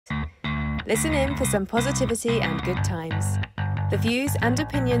Listen in for some positivity and good times. The views and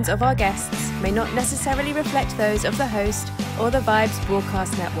opinions of our guests may not necessarily reflect those of the host or the Vibes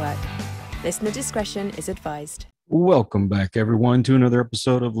Broadcast Network. Listener discretion is advised. Welcome back, everyone, to another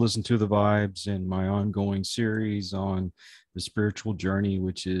episode of Listen to the Vibes in my ongoing series on the spiritual journey,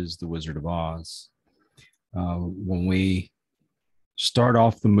 which is The Wizard of Oz. When we start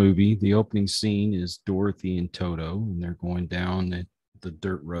off the movie, the opening scene is Dorothy and Toto, and they're going down the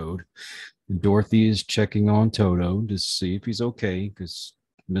dirt road. And Dorothy is checking on Toto to see if he's okay because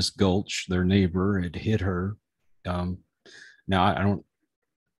Miss Gulch, their neighbor, had hit her. Now, I don't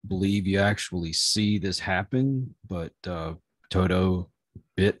believe you actually see this happen, but Toto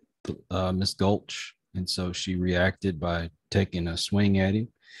bit Miss Gulch, and so she reacted by taking a swing at him.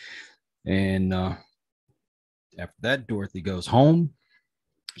 And after that, Dorothy goes home.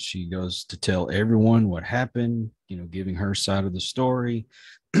 She goes to tell everyone what happened, giving her side of the story,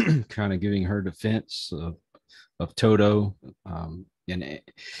 kind of giving her defense of Toto. And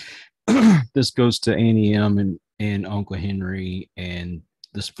this goes to Annie M and Uncle Henry and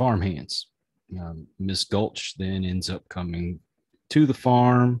this farmhands. Miss Gulch then ends up coming to the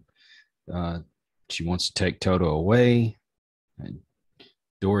farm. She wants to take Toto away. And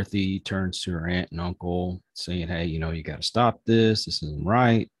Dorothy turns to her aunt and uncle saying, hey, you got to stop this. This isn't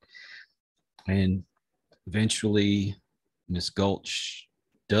right. And eventually, Miss Gulch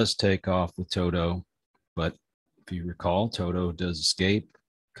does take off with Toto. But if you recall, Toto does escape,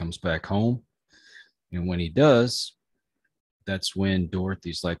 comes back home. And when he does, that's when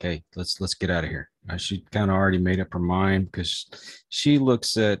Dorothy's like, hey, let's get out of here. She kind of already made up her mind because she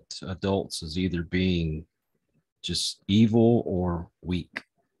looks at adults as either being just evil or weak.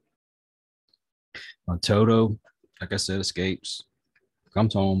 Toto, like I said, escapes,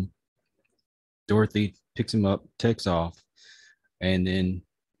 comes home. Dorothy picks him up, takes off, and then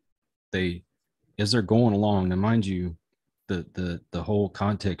as they're going along, now mind you, the whole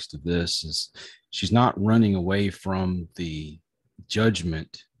context of this is she's not running away from the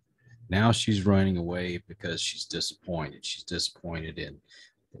judgment. Now she's running away because she's disappointed. She's disappointed in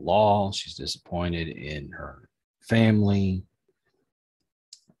the law. She's disappointed in her family.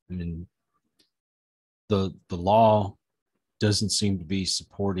 I mean, the law doesn't seem to be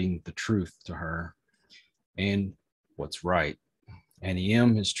supporting the truth to her and what's right. Annie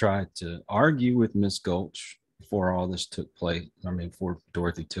M has tried to argue with Miss Gulch before all this took place. Before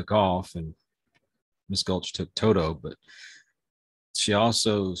Dorothy took off and Miss Gulch took Toto, but she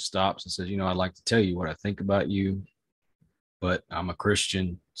also stops and says, I'd like to tell you what I think about you, but I'm a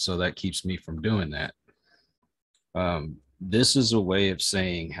Christian, so that keeps me from doing that. This is a way of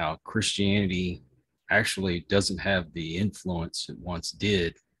saying how Christianity actually doesn't have the influence it once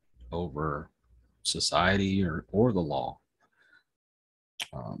did over society or the law,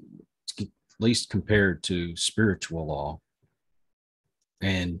 at least compared to spiritual law.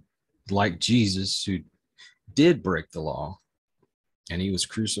 And like Jesus, who did break the law, and he was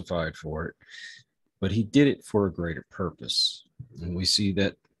crucified for it, but he did it for a greater purpose. And we see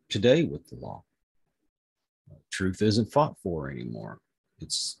that today with the law. Truth isn't fought for anymore.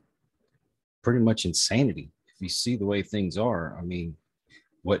 It's pretty much insanity. If you see the way things are,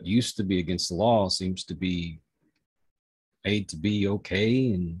 what used to be against the law seems to be made to be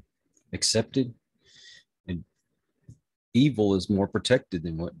okay and accepted. And evil is more protected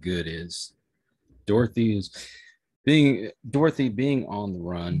than what good is. Dorothy being on the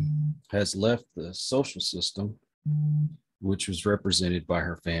run has left the social system, which was represented by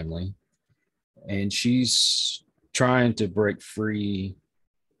her family, and she's trying to break free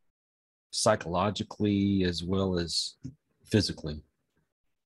psychologically as well as physically.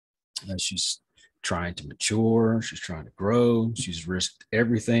 She's trying to mature, she's trying to grow, she's risked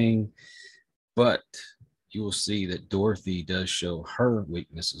everything, but you will see that Dorothy does show her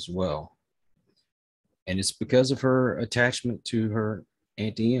weakness as well. And it's because of her attachment to her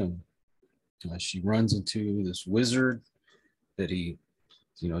Auntie M. She runs into this wizard that he,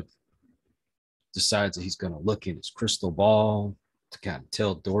 decides that he's going to look in his crystal ball to kind of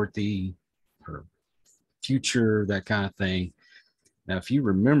tell Dorothy her future, that kind of thing. Now, if you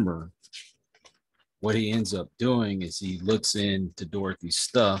remember, what he ends up doing is he looks into Dorothy's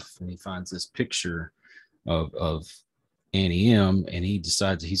stuff and he finds this picture of Annie M, and he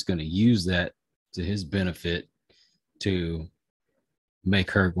decides that he's going to use that to his benefit to make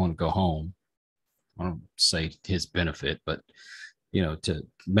her want to go home. I don't say his benefit, but to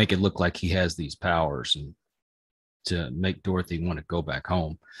make it look like he has these powers and to make Dorothy want to go back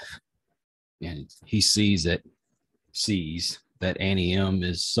home. And he sees that Annie M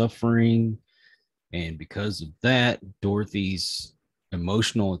is suffering, and because of that, Dorothy's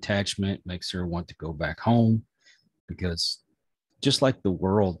emotional attachment makes her want to go back home, because just like the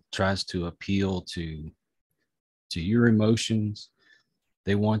world tries to appeal to your emotions,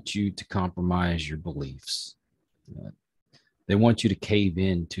 they want you to compromise your beliefs. Uh, they want you to cave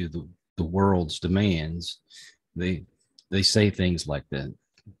in to the world's demands. They they say things like that.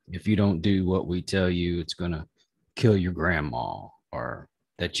 If you don't do what we tell you, it's going to kill your grandma, or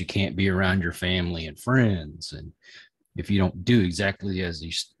that you can't be around your family and friends. And if you don't do exactly as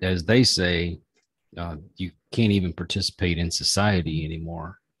they say, you can't even participate in society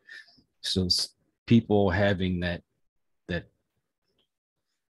anymore. So people having that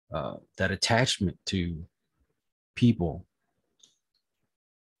that attachment to people,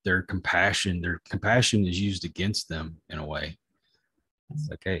 their compassion is used against them in a way. It's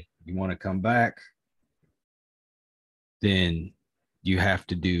like, hey, you want to come back, then you have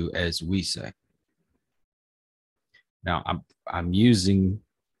to do as we say. Now I'm using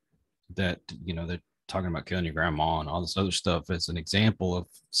that, they're talking about killing your grandma and all this other stuff as an example of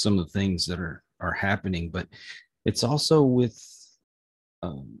some of the things that are happening, but it's also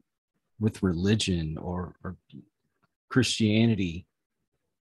um, with religion or Christianity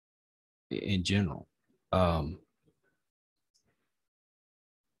in general. Um,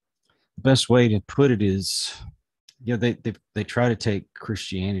 the best way to put it is, they try to take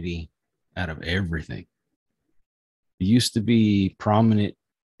Christianity out of everything. It used to be prominent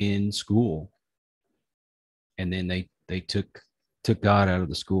in school, and then they took God out of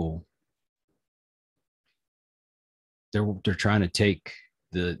the school. They're trying to take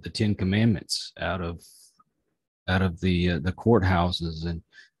the Ten Commandments out of the courthouses and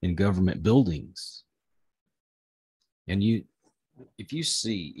in government buildings. And if you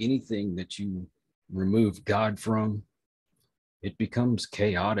see anything that you remove God from, it becomes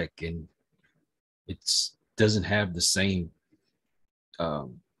chaotic, and it's doesn't have the same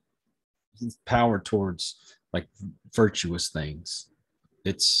um, power towards like virtuous things.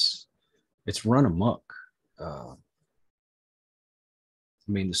 It's it's run amok. I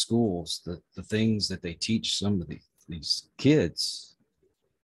mean, the schools, the things that they teach some of these kids,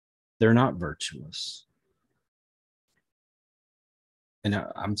 they're not virtuous. And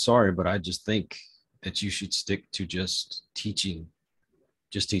I'm sorry, but I just think that you should stick to just teaching.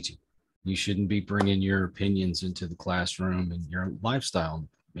 You shouldn't be bringing your opinions into the classroom and your lifestyle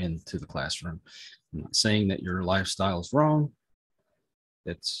into the classroom. I'm not saying that your lifestyle is wrong.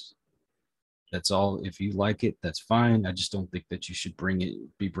 That's that's all. If you like it, that's fine. I just don't think that you should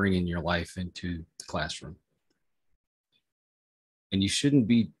be bringing your life into the classroom. And you shouldn't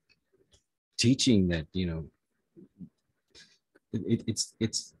be teaching that,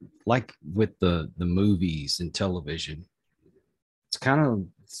 it's like with the movies and television. It's kind of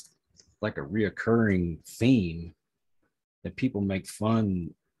like a reoccurring theme that people make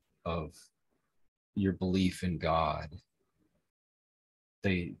fun of your belief in God.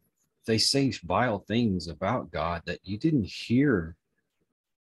 They they say vile things about God that you didn't hear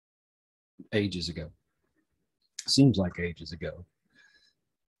ages ago. Seems like ages ago.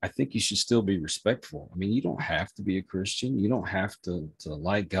 I think you should still be respectful. I mean, you don't have to be a Christian. You don't have to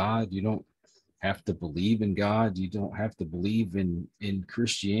like God. You don't have to believe in God. You don't have to believe in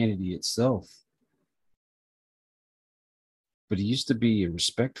Christianity itself. But it used to be a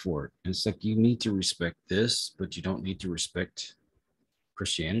respect for it. And it's like you need to respect this, but you don't need to respect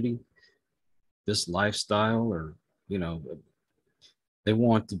Christianity, this lifestyle, or you know, they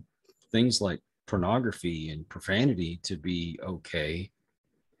want things like pornography and profanity to be okay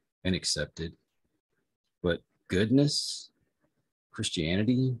and accepted, but goodness,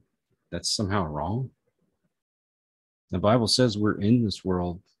 Christianity, that's somehow wrong. The Bible says we're in this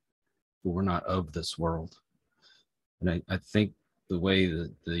world, but we're not of this world. And I think the way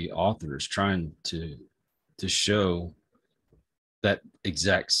that the author is trying to show that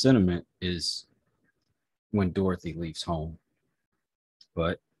exact sentiment is when Dorothy leaves home.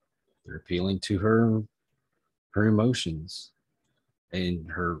 But they're appealing to her emotions and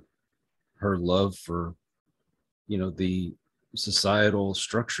her love for, the societal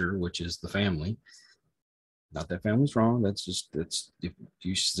structure, which is the family. Not that family's wrong. That's if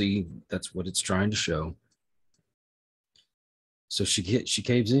you see, that's what it's trying to show. So she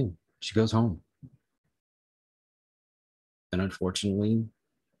caves in. She goes home. And unfortunately,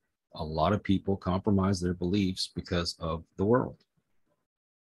 a lot of people compromise their beliefs because of the world.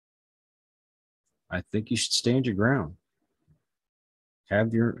 I think you should stand your ground.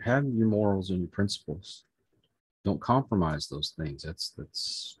 Have your morals and your principles. Don't compromise those things.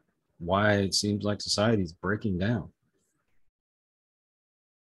 That's why it seems like society is breaking down.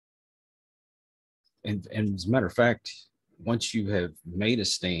 And as a matter of fact, once you have made a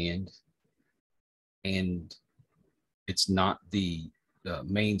stand and it's not the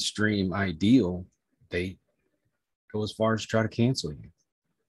mainstream ideal, they go as far as to try to cancel you.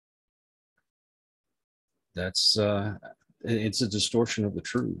 That's it's a distortion of the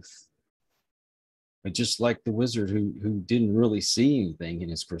truth. But just like the wizard who didn't really see anything in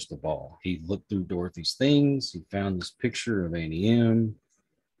his crystal ball, he looked through Dorothy's things. He found this picture of Annie M,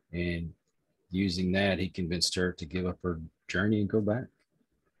 and using that, he convinced her to give up her journey and go back.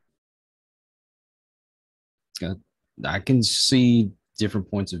 I can see different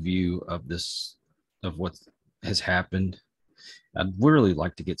points of view of this, of what has happened. I'd really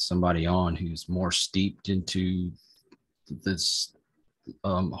like to get somebody on who's more steeped into this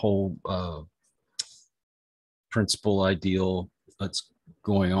whole principle ideal that's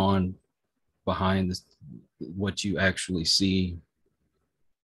going on behind this, what you actually see.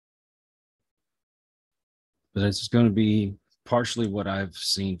 But it's going to be partially what I've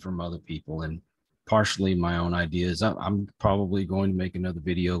seen from other people and partially my own ideas. I'm probably going to make another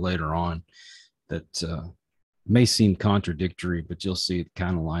video later on that may seem contradictory, but you'll see it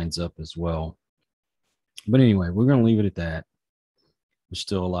kind of lines up as well. But anyway, we're going to leave it at that. There's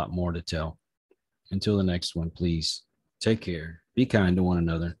still a lot more to tell. Until the next one, please take care. Be kind to one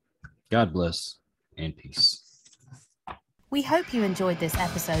another. God bless and peace. We hope you enjoyed this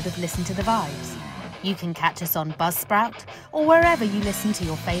episode of Listen to the Vibes. You can catch us on Buzzsprout or wherever you listen to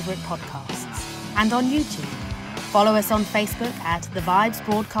your favourite podcasts. And on YouTube. Follow us on Facebook at The Vibes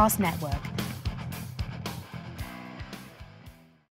Broadcast Network